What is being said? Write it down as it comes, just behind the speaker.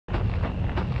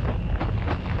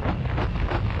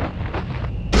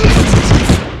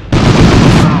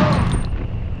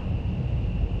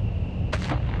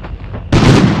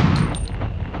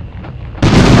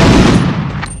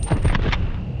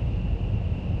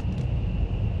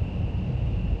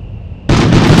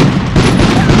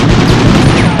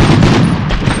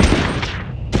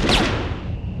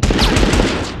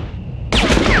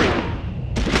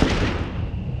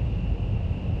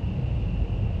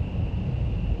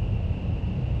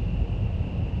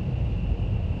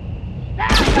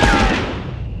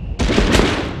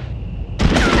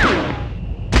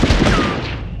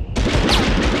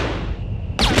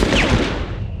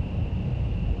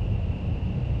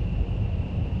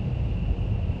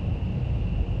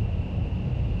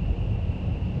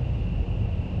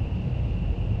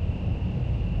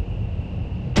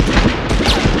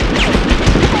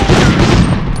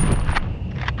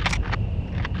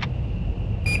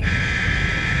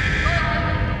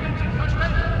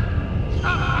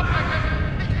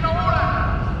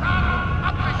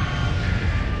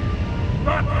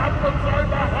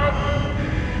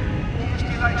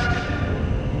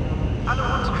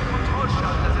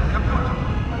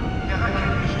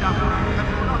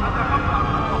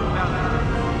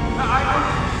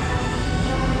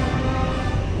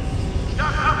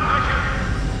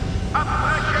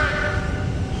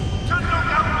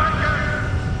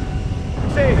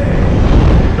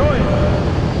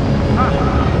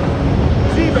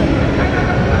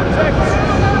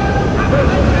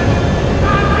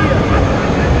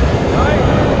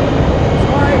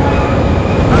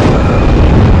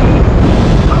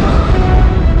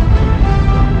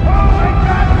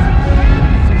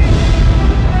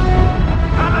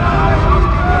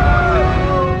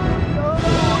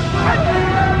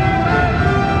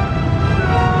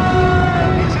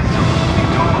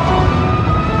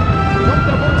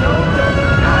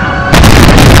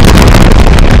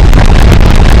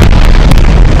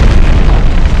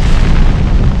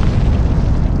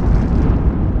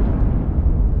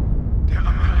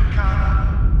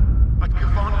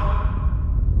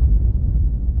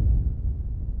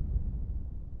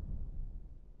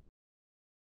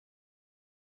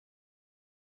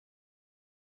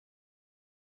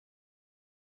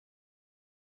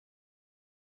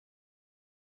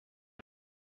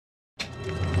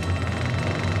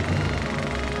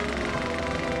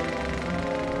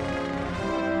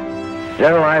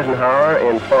General Eisenhower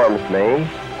informs me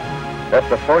that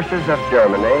the forces of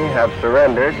Germany have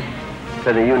surrendered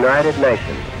to the United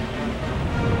Nations.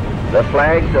 The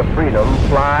flags of freedom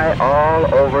fly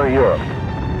all over Europe.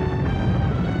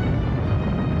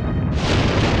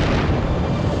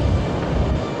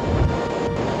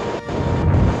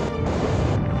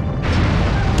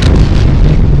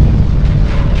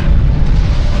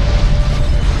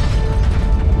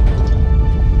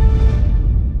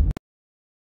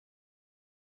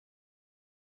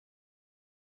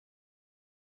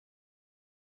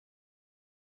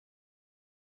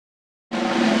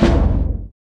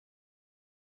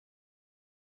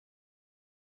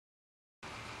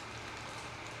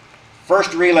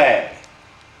 First relay.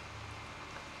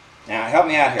 Now help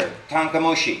me out here.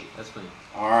 Tankamushi. That's fine.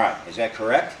 All right. Is that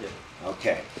correct? Yeah.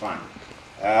 Okay, fine.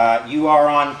 You are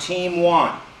on team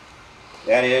 1.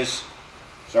 That is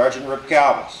Sergeant Rip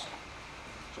Calvis.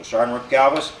 So Sergeant Rip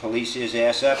Calvis, police his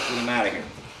ass up, get him out of here.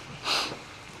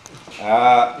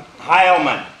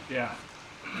 Heilman. Yeah.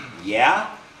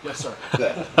 Yeah? Yes, sir.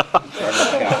 Good.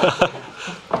 Sergeant Rip Calvis.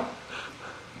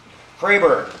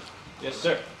 Kraber. Yes,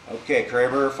 sir. Okay,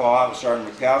 Kraber, fall out with Sergeant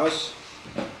Rip Calvis.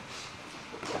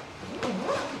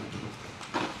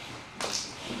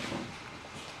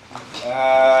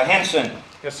 Henson.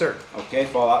 Yes, sir. Okay,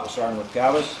 fall out with Sergeant Rip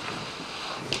Calvis.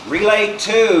 Relay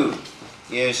 2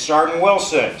 is Sergeant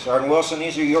Wilson. Sergeant Wilson,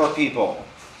 these are your people.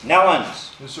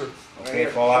 Nellens. Yes, sir. Okay,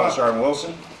 fall out with Sergeant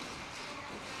Wilson.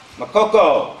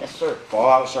 Makoko. Yes, sir. Fall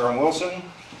out with Sergeant Wilson.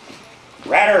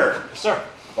 Ratter. Yes, sir.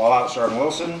 Fall out with Sergeant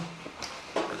Wilson.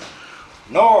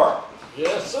 Nor.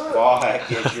 Yes, sir. Fall out,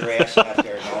 get your ass out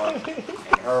there, Nor, and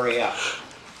hurry up.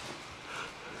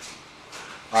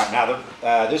 All right, now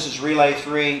this is Relay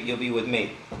 3. You'll be with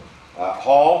me.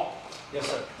 Hall. Yes,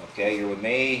 sir. Okay, you're with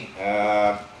me.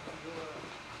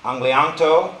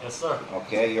 Anglianto. Yes, sir.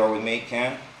 Okay, you're with me,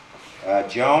 Ken.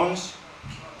 Jones.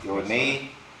 You're with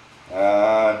me.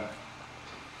 All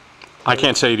I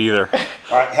can't say it either.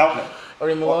 right, help me.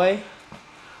 Orimaloy?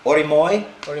 Orimoy?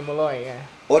 Orimaloy, yeah.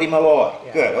 Orimaloy.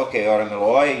 Yeah. Good. Okay,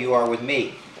 Orimaloy, you are with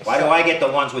me. Why do I get the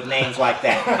ones with names like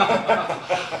that?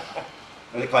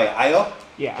 What do they call you? Ayo?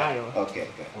 Yeah, Ayo. Okay,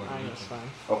 good. Ayo's fine.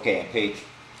 Okay, and Paige,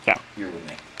 Yeah. you're with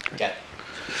me. Yeah.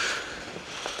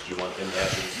 Do you want them to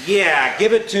have these? Yeah,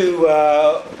 give it to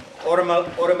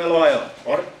Orimaloyo.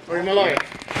 Orimaloy.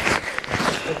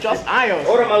 It's just Ayo.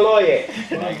 Orimaloye.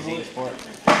 Magazines for it?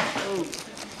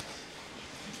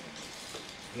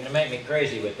 You're gonna make me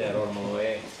crazy with that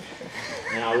Ormaloy.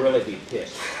 And I'll really be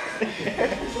pissed.